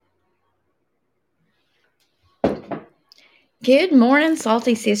Good morning,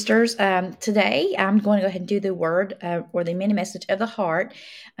 Salty Sisters. Today, I'm going to go ahead and do the word or the mini message of the heart.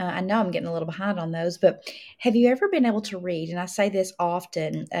 I know I'm getting a little behind on those, but have you ever been able to read? And I say this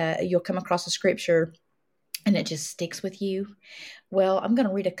often, you'll come across a scripture and it just sticks with you. Well, I'm going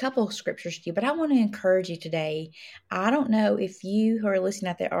to read a couple of scriptures to you, but I want to encourage you today. I don't know if you who are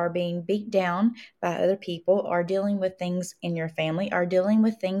listening out there are being beat down by other people, are dealing with things in your family, are dealing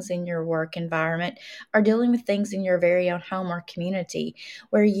with things in your work environment, are dealing with things in your very own home or community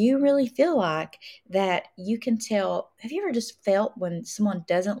where you really feel like that you can tell. Have you ever just felt when someone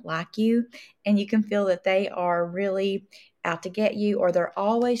doesn't like you and you can feel that they are really out to get you, or they're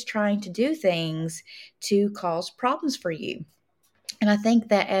always trying to do things to cause problems for you? And I think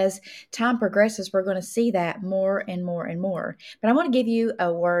that as time progresses, we're going to see that more and more and more. But I want to give you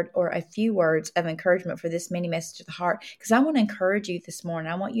a word or a few words of encouragement for this mini message of the heart, because I want to encourage you this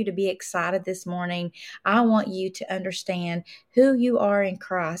morning. I want you to be excited this morning. I want you to understand who you are in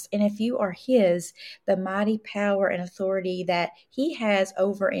Christ. And if you are His, the mighty power and authority that He has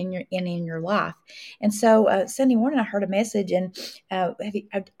over in your life. And so Sunday morning, I heard a message, and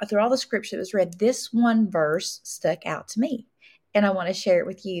through all the scripture that was read, this one verse stuck out to me, and I want to share it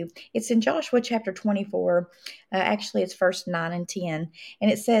with you. It's in Joshua chapter 24. Actually, it's verse 9 and 10. And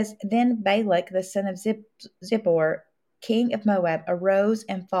it says, Then Balak, the son of Zippor, king of Moab, arose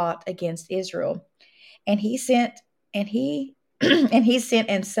and fought against Israel. And he sent, and he and he sent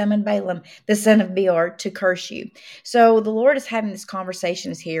and summoned Balaam, the son of Beor, to curse you. So the Lord is having this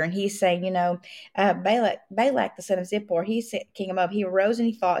conversation here, and He's saying, Balak, the son of Zippor, he sent king of Moab. He arose and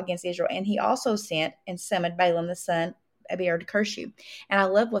he fought against Israel, and he also sent and summoned Balaam, the son Bear, to curse you. And I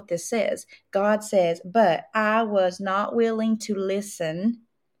love what this says. God says, but I was not willing to listen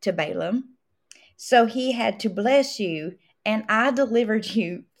to Balaam, so he had to bless you, and I delivered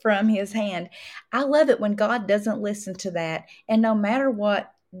you from his hand. I love it when God doesn't listen to that. And no matter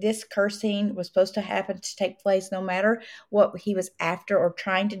what this cursing was supposed to happen to take place, no matter what he was after or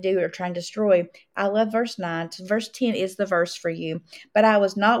trying to do or trying to destroy. I love verse 9. Verse 10 is the verse for you. But I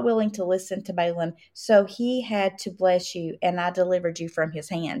was not willing to listen to Balaam, so he had to bless you, and I delivered you from his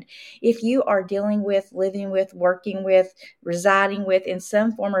hand. If you are dealing with, living with, working with, residing with, in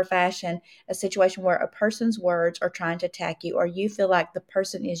some form or fashion, a situation where a person's words are trying to attack you, or you feel like the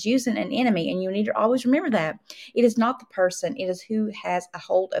person is using an enemy, and you need to always remember that it is not the person, it is who has a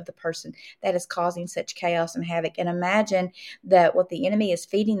hold of the person that is causing such chaos and havoc. And imagine that what the enemy is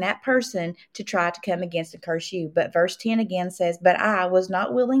feeding that person to try to come against and curse you. But verse 10 again says, but I was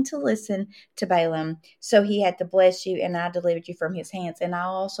not willing to listen to Balaam, so he had to bless you, and I delivered you from his hands. And I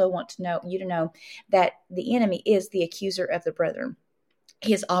also want to know you to know that the enemy is the accuser of the brethren.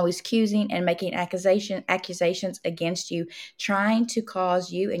 He is always accusing and making accusations against you, trying to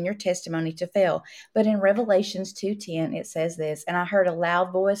cause you and your testimony to fail. But in Revelations 2:10, it says this, and I heard a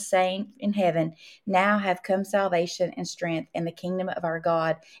loud voice saying in heaven, now have come salvation and strength and the kingdom of our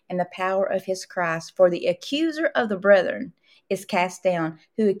God and the power of his Christ, for the accuser of the brethren is cast down,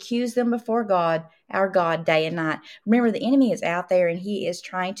 who accused them before God, our God, day and night. Remember, the enemy is out there and he is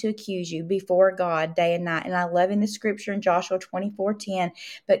trying to accuse you before God day and night. And I love in the scripture in Joshua 24:10,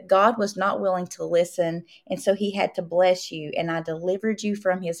 but God was not willing to listen, and so he had to bless you, and I delivered you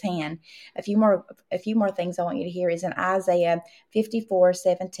from his hand. A few more things I want you to hear is in Isaiah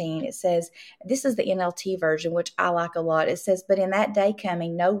 54:17. It says, this is the NLT version, which I like a lot. It says, but in that day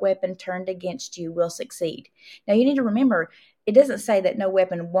coming, no weapon turned against you will succeed. Now you need to remember, it doesn't say that no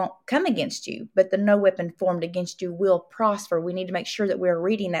weapon won't come against you, but the no weapon formed against you will prosper. We need to make sure that we're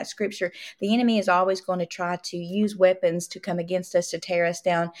reading that scripture. The enemy is always going to try to use weapons to come against us, to tear us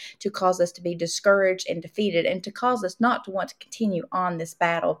down, to cause us to be discouraged and defeated, and to cause us not to want to continue on this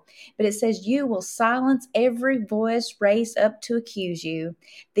battle. But it says, you will silence every voice raised up to accuse you.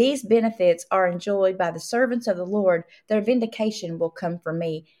 These benefits are enjoyed by the servants of the Lord. Their vindication will come from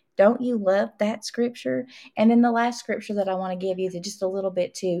me. Don't you love that scripture? And then the last scripture that I want to give you just a little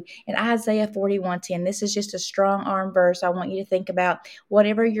bit too, in Isaiah 41:10, this is just a strong arm verse. I want you to think about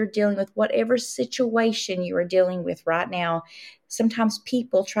whatever you're dealing with, whatever situation you are dealing with right now. Sometimes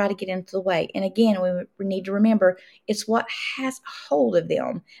people try to get into the way. And again, we need to remember it's what has a hold of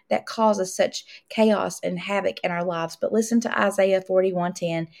them that causes such chaos and havoc in our lives. But listen to Isaiah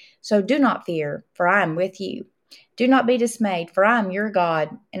 41:10. So do not fear, for I am with you. Do not be dismayed, for I am your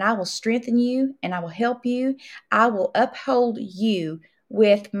God, and I will strengthen you, and I will help you. I will uphold you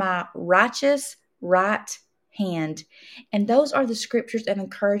with my righteous right hand. And those are the scriptures of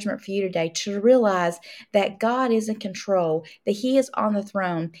encouragement for you today, to realize that God is in control, that He is on the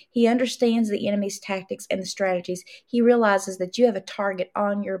throne. He understands the enemy's tactics and the strategies. He realizes that you have a target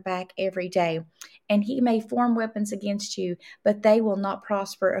on your back every day. and he may form weapons against you, but they will not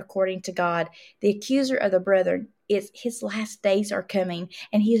prosper according to God. The accuser of the brethren, his last days are coming,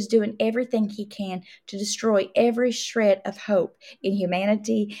 and he is doing everything he can to destroy every shred of hope in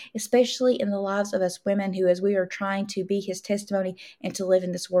humanity, especially in the lives of us women who, as we are trying to be his testimony and to live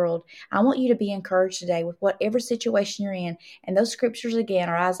in this world. I want you to be encouraged today with whatever situation you're in. And those scriptures again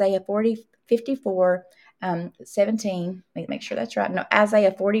are Isaiah 54, 17. Let me make sure that's right. No,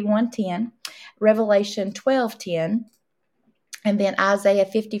 Isaiah 41:10, Revelation 12:10, and then Isaiah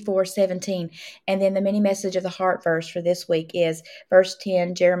 54:17. And then the mini message of the heart verse for this week is verse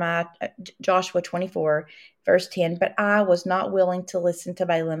 10, Joshua 24, verse 10. But I was not willing to listen to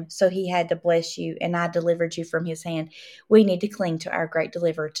Balaam, so he had to bless you, and I delivered you from his hand. We need to cling to our great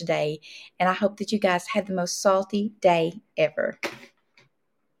deliverer today. And I hope that you guys have the most salty day ever.